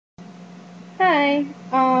Hi.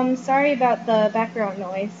 Sorry about the background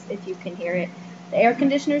noise, if you can hear it. The air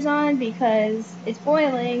conditioner's on because it's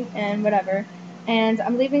boiling and whatever. And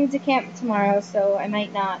I'm leaving to camp tomorrow, so I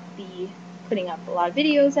might not be putting up a lot of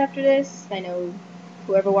videos after this. I know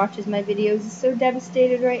whoever watches my videos is so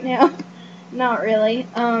devastated right now. Not really.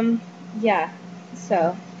 Yeah.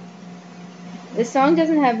 So, this song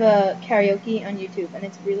doesn't have a karaoke on YouTube, and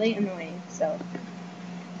it's really annoying, so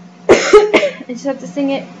I just have to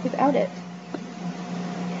sing it without it.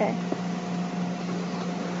 Okay.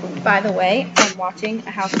 By the way, I'm watching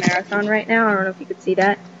a house marathon right now. I don't know if you could see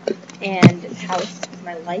that. And house is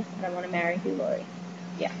my life, and I want to marry Hugh Laurie.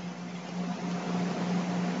 Yeah.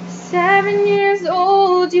 7 years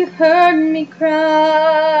old, you heard me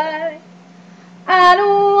cry. I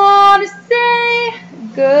don't want to say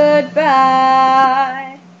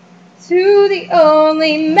goodbye to the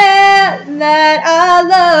only man that I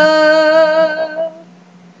love.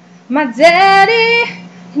 My daddy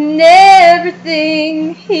and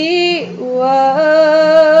everything he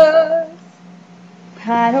was.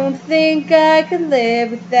 I don't think I could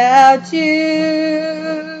live without you.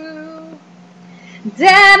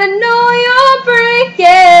 Dad, I know you're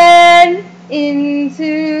breaking into,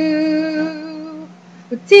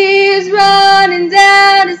 with tears running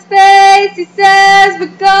down his face. He says we're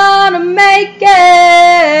gonna make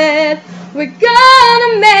it. We're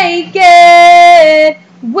gonna make it.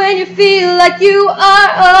 When you feel like you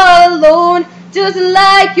are all alone, just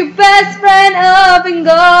like your best friend up and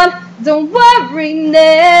gone. Don't worry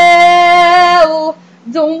now.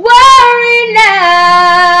 Don't worry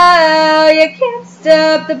now. You can't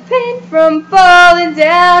stop the pain from falling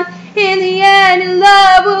down. In the end, your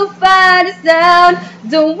love will find a sound.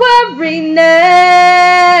 Don't worry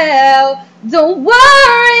now. Don't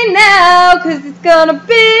worry now, 'cause it's gonna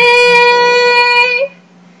be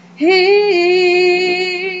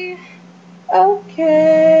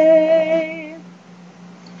okay.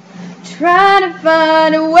 Trying to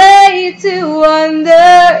find a way to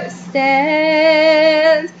understand,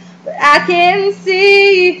 but I can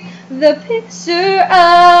see the picture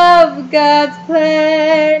of God's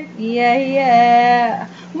plan. Yeah.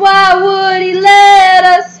 Why would he let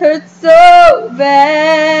us hurt so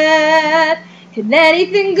bad? Can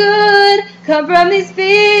anything good come from these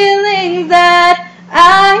feelings that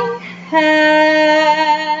I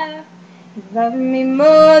have? He loved me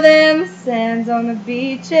more than the sands on the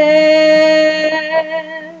beaches.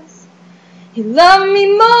 He loved me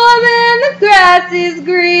more than the grass is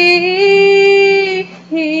green.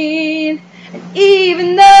 And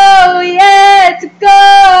even though he had to go,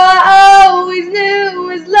 I always knew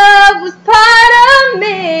his love was part of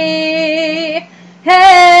me.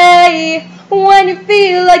 Hey, when you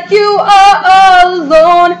feel like you are all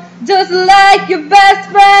alone, just like your best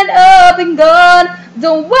friend up and gone,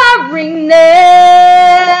 don't worry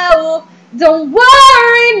now. Don't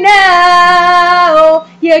worry now.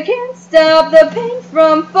 You can't stop the pain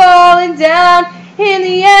from falling down. In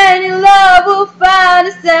the end, your love will find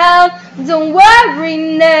a sound. Don't worry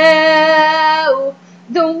now.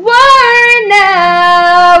 Don't worry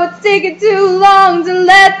now. It's taking too long to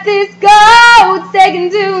let this go. It's taking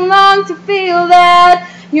too long to feel that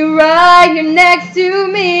you're right here next to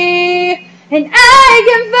me. And I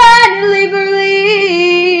can finally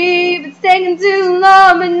believe. It's taking too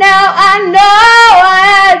long, but now I know I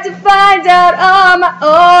had to find out on my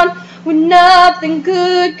own. When nothing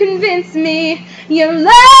could convince me, your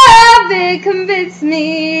love, it convinced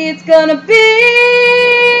me. It's gonna be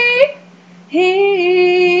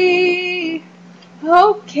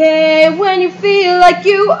okay. When you feel like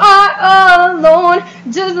you are all alone,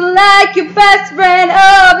 just like your best friend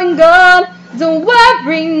up and gone, don't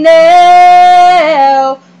worry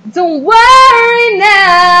now. Don't worry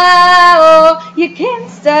now. You can't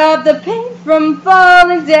stop the pain from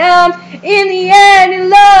falling down. In the end, your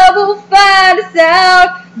love will find us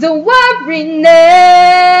out. Don't worry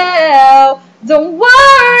now. Don't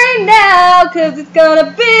worry now, 'cause it's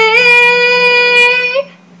gonna be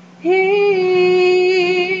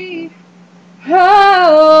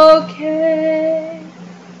okay.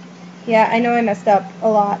 Yeah, I know I messed up a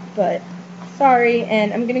lot, but sorry,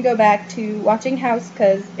 and I'm gonna go back to watching House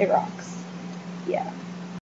 'cause it rocks. Yeah.